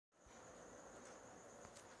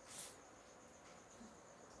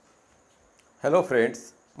Hello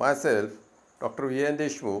friends, myself Dr. V.N.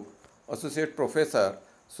 Deshmukh, Associate Professor,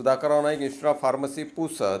 Sudhakar Institute of Pharmacy,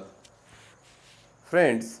 Pusat.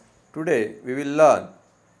 Friends, today we will learn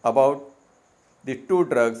about the two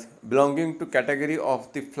drugs belonging to category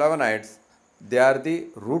of the flavonoids. They are the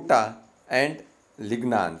Ruta and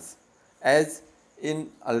Lignans. As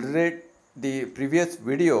in already the previous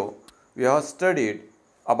video, we have studied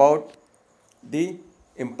about the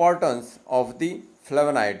importance of the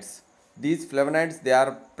flavonoids. These flavonoids, they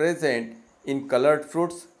are present in colored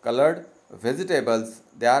fruits, colored vegetables.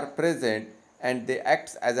 They are present and they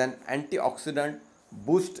act as an antioxidant,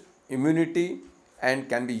 boost immunity, and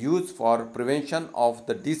can be used for prevention of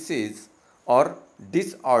the disease or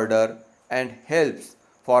disorder, and helps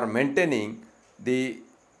for maintaining the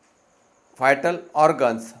vital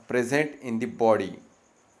organs present in the body.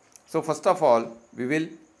 So first of all, we will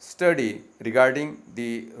study regarding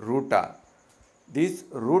the Ruta. This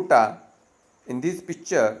Ruta, in this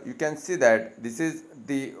picture you can see that this is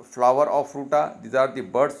the flower of Ruta, these are the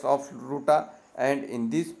buds of Ruta, and in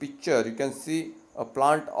this picture you can see a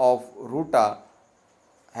plant of Ruta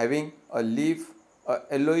having a leaf, a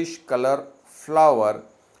yellowish color flower.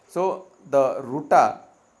 So the Ruta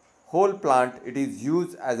whole plant, it is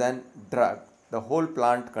used as an drug. The whole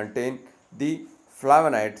plant contain the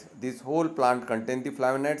flavonoids. This whole plant contain the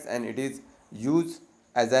flavonoids and it is used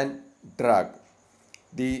as an drug.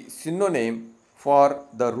 The synonym for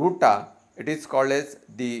the Ruta, it is called as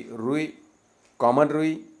the rui, common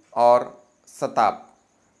rui or satap.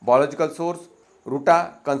 Biological source: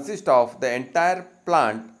 Ruta consists of the entire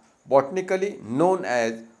plant, botanically known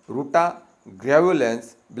as Ruta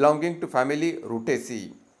gravulans, belonging to family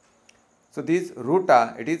Rutaceae. So this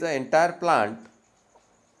Ruta, it is an entire plant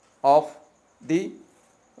of the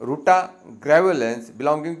Ruta gravulans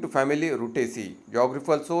belonging to family Rutaceae.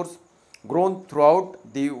 Geographical source: grown throughout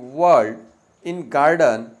the world in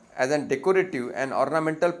garden as a decorative and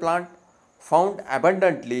ornamental plant, found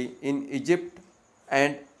abundantly in Egypt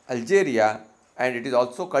and Algeria, and it is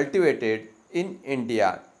also cultivated in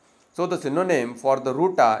India. So the synonym for the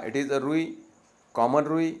Ruta, it is a rui, common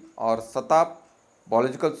rui or satap.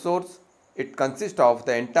 Biological source: it consists of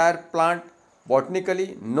the entire plant,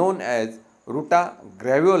 botanically known as Ruta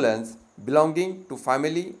gravulans, belonging to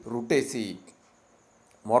family Rutaceae.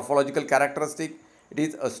 Morphological characteristic: it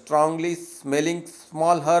is a strongly smelling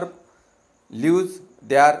small herb. Leaves,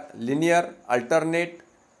 they are linear, alternate,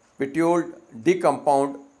 petioled,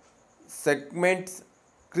 decompound, segments,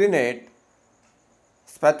 crenate,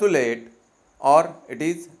 spatulate, or it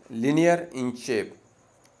is linear in shape.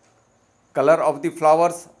 Color of the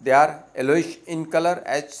flowers, they are yellowish in color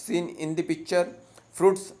as seen in the picture.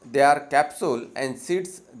 Fruits, they are capsule, and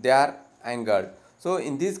seeds, they are angled. So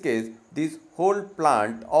in this case, this whole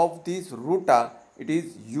plant of this Ruta, it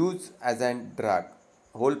is used as a drug.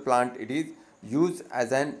 Whole plant, it is used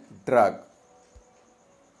as a drug.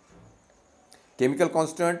 Chemical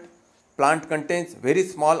constituent: plant contains very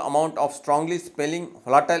small amount of strongly smelling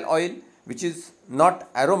volatile oil, which is not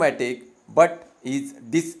aromatic but is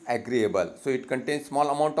disagreeable. So it contains small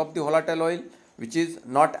amount of the volatile oil which is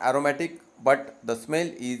not aromatic but the smell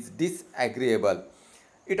is disagreeable.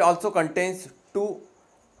 It also contains two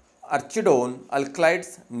arachidone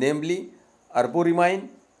alkalides, namely erboramine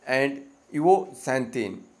and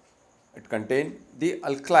eoxanthin. It contains the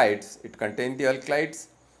alkalides.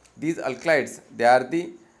 These alkalides, they are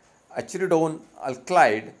the arachidone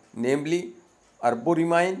alkalide, namely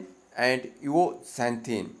erboramine and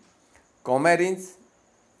eoxanthin. Coumarins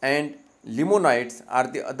and limonoids are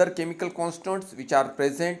the other chemical constituents which are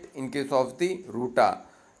present in case of the Ruta.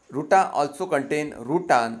 Ruta also contain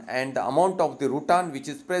rutan, and the amount of the rutan which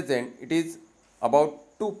is present, it is about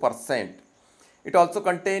 2%. It also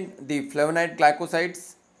contain the flavonoid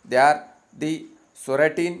glycosides. They are the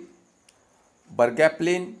soratin,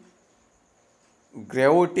 bergaplin,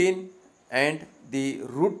 graotin, and the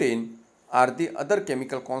rutin are the other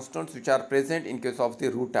chemical constituents which are present in case of the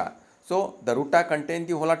Ruta. So the Ruta contain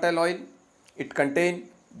the volatile oil, it contain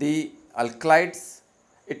the alkalides,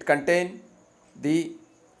 it contain the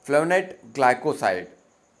flavonoid glycoside.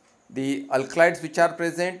 The alkalides which are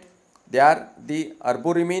present, they are the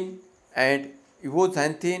erboramine and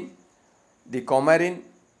eoxanthin. The coumarin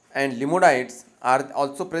and limonoids are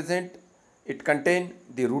also present. It contain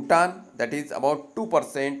the rutan, that is about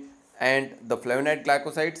 2%, and the flavonoid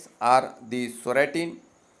glycosides are the soratin,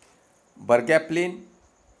 bergaplin,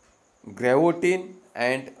 graotin,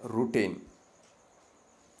 and rutin.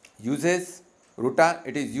 Uses: Ruta,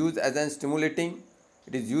 it is used as an stimulating,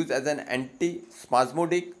 it is used as an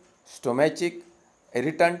antispasmodic, stomachic,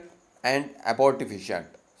 irritant, and abortifacient.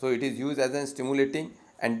 So it is used as a stimulating,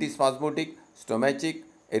 antispasmodic, stomachic,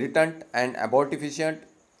 irritant and abortifacient.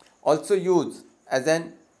 Also used as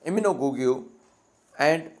an immunogugue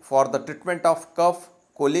and for the treatment of cough,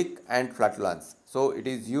 colic and flatulence. So it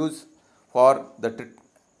is used for the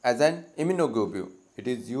as an immunogugue. It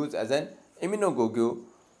is used as an immunogugue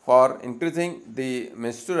for increasing the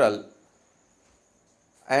menstrual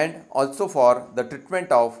and also for the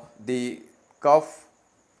treatment of the cough,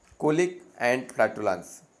 colic and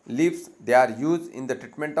flatulence. Leaves, they are used in the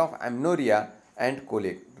treatment of amenorrhea and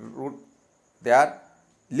colic.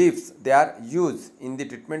 Leaves, they are used in the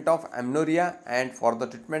treatment of amenorrhea and for the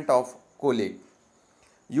treatment of colic.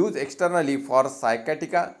 Used externally for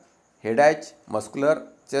sciatica, headache, muscular,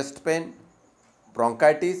 chest pain,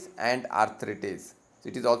 bronchitis and arthritis.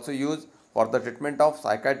 It is also used for the treatment of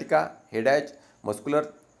sciatica, headache,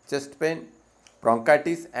 muscular, chest pain,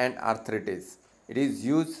 bronchitis and arthritis. It is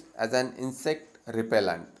used as an insect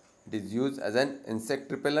repellent. It is used as an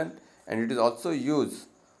insect repellent and it is also used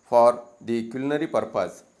for the culinary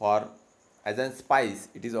purpose, for as a spice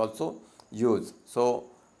it is also used. So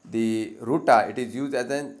the ruta, it is used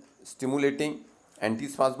as an stimulating,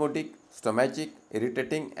 antispasmodic, stomachic,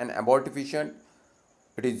 irritating and abortifacient.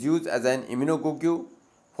 It is used as an immunogugue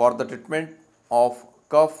for the treatment of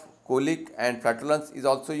cough, colic and flatulence is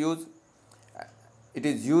also used. It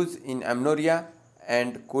is used in amenorrhea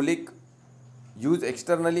and colic, used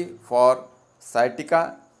externally for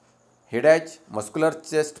sciatica, headache, muscular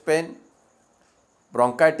chest pain,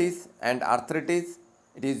 bronchitis and arthritis.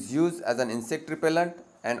 It is used as an insect repellent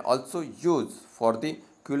and also used for the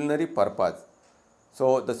culinary purpose.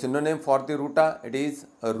 So the synonym for the ruta, it is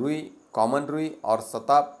a rui, common rui or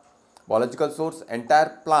satab. Biological source,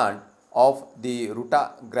 entire plant of the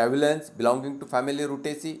Ruta graveolens belonging to family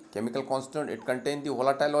Rutaceae. Chemical constant, it contains the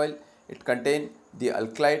volatile oil, it contains the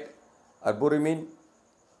alkylate, arboremin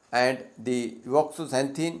and the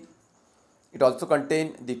eoxoxanthin. It also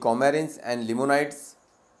contains the coumarins and limonides.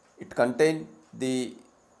 It contains the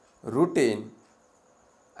rutin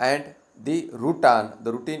and the rutan.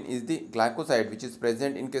 The rutin is the glycoside which is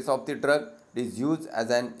present in case of the drug. It is used as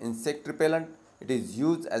an insect repellent. It is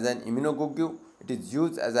used as an immunogugue. It is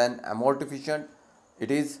used as an abortifacient.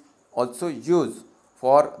 It is also used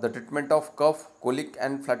for the treatment of cough, colic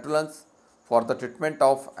and flatulence, for the treatment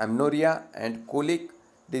of amenorrhea and colic.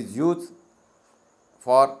 It is used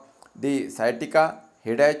for the sciatica,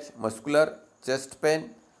 headache, muscular, chest pain,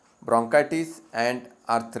 bronchitis and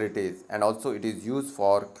arthritis, and also it is used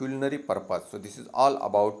for culinary purpose. So this is all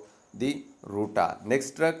about the ruta.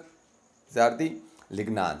 Next drug, these are the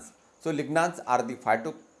lignans. So lignans are the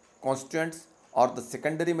phytoconstituents or the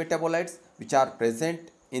secondary metabolites which are present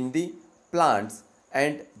in the plants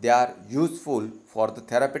and they are useful for the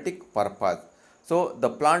therapeutic purpose. So the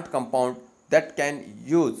plant compound that can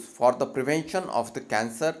use for the prevention of the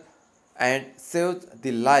cancer and saves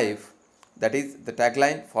the life, that is the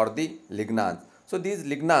tagline for the lignans. So these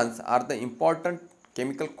lignans are the important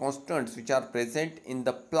chemical constituents which are present in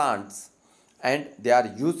the plants and they are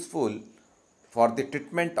useful for the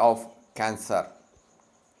treatment of cancer.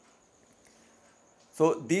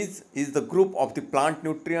 So this is the group of the plant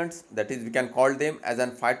nutrients, that is we can call them as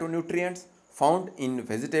an phytonutrients found in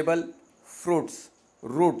vegetable, fruits,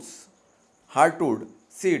 roots, hardwood,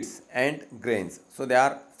 seeds and grains. So they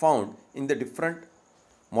are found in the different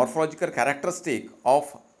morphological characteristic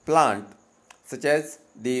of plant such as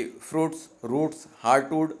the fruits, roots,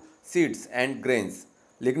 hardwood, seeds and grains.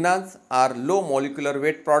 Lignans are low molecular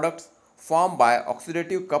weight products formed by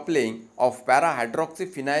oxidative coupling of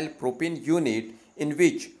para-hydroxyphenyl propene unit in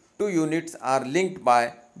which two units are linked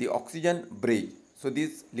by the oxygen bridge. So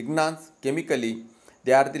these lignans chemically,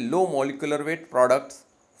 they are the low molecular weight products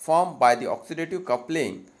formed by the oxidative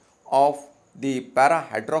coupling of the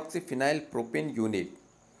para-hydroxyphenyl propene unit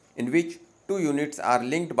in which two units are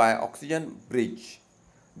linked by oxygen bridge.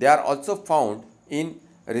 They are also found in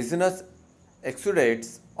resinous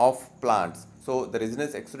exudates of plants. So the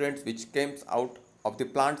resinous exudates which comes out of the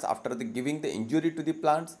plants after giving the injury to the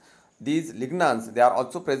plants, these lignans, they are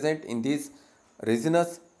also present in these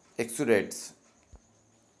resinous exudates.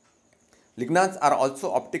 Lignans are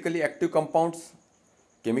also optically active compounds.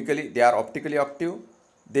 Chemically they are optically active.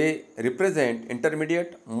 They represent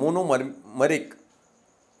intermediate monomeric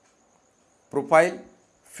propyl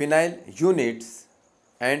phenyl units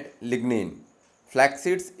and lignin. Flax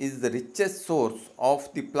is the richest source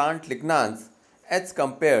of the plant lignans as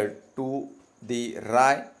compared to the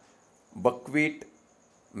rye, buckwheat,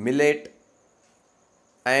 millet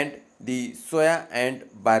and the soya and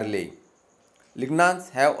barley. Lignans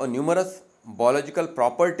have a numerous biological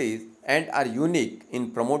properties and are unique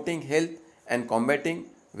in promoting health and combating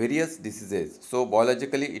various diseases. So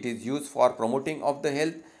biologically it is used for promoting of the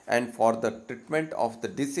health and for the treatment of the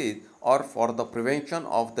disease or for the prevention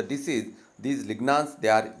of the disease. These lignans they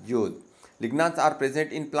are used. Lignans are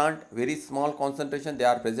present in plant, very small concentration they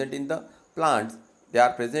are present in the plants. They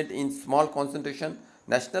are present in small concentration.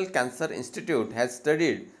 National Cancer Institute has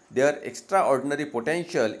studied their extraordinary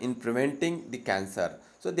potential in preventing the cancer.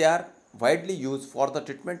 So they are widely used for the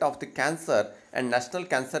treatment of the cancer, and National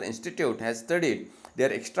Cancer Institute has studied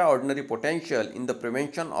their extraordinary potential in the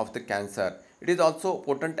prevention of the cancer. It is also a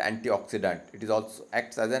potent antioxidant. It is also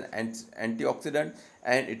acts as an antioxidant,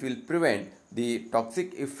 and it will prevent the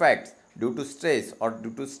toxic effects due to stress or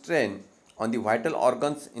due to strain on the vital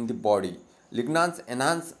organs in the body. Lignans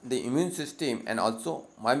enhance the immune system and also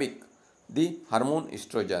mimic the hormone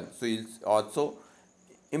estrogen. So it also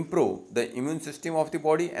improve the immune system of the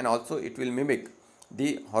body, and also it will mimic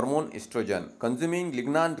the hormone estrogen. Consuming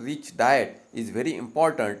lignan rich diet is very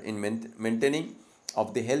important in maintaining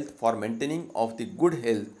of the health. For maintaining of the good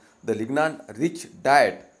health, the lignan rich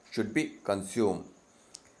diet should be consumed.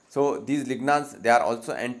 So these lignans they are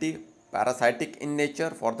also anti-parasitic in nature.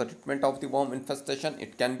 For the treatment of the worm infestation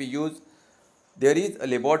it can be used. There is a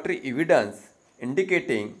laboratory evidence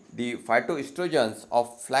indicating the phytoestrogens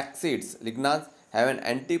of flax seeds. Lignans have an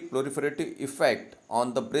anti-proliferative effect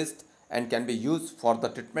on the breast and can be used for the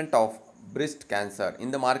treatment of breast cancer.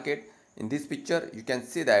 In the market, in this picture, you can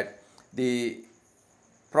see that the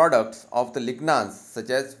products of the lignans such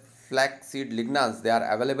as flax seed lignans, they are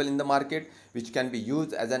available in the market, which can be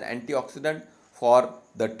used as an antioxidant for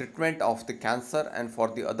the treatment of the cancer and for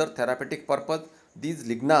the other therapeutic purpose. These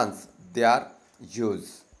lignans they are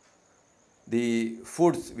used. The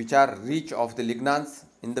foods which are rich of the lignans,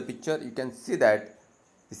 in the picture you can see that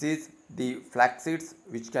this is the flax seeds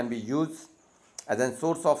which can be used as a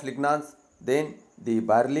source of lignans. Then the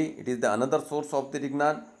barley, it is the another source of the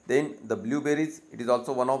lignan. Then the blueberries, it is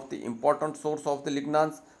also one of the important source of the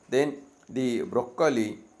lignans. Then the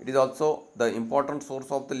broccoli, it is also the important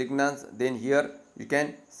source of the lignans. Then here you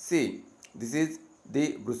can see this is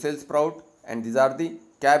the Brussels sprout, and these are the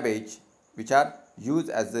cabbage which are used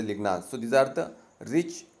as the lignans. So these are the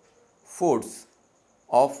rich foods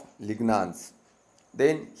of lignans.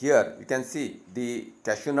 Then here you can see the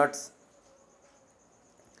cashew nuts,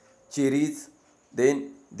 cherries,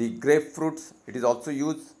 then the grapefruits, it is also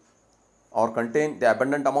used or contain the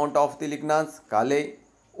abundant amount of the lignans. Kale,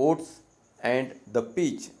 oats and the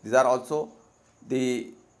peach, these are also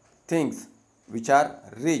the things which are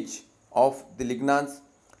rich of the lignans.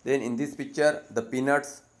 Then in this picture the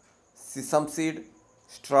peanuts, sesame seed,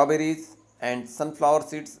 strawberries and sunflower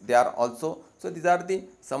seeds, they are also. So these are the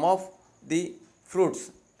some of the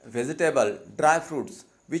fruits, vegetable, dry fruits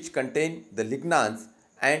which contain the lignans,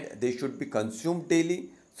 and they should be consumed daily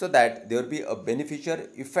so that there will be a beneficial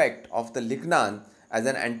effect of the lignan as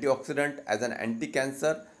an antioxidant, as an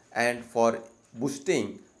anti-cancer, and for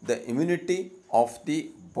boosting the immunity of the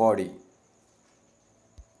body.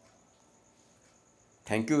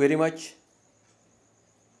 Thank you very much.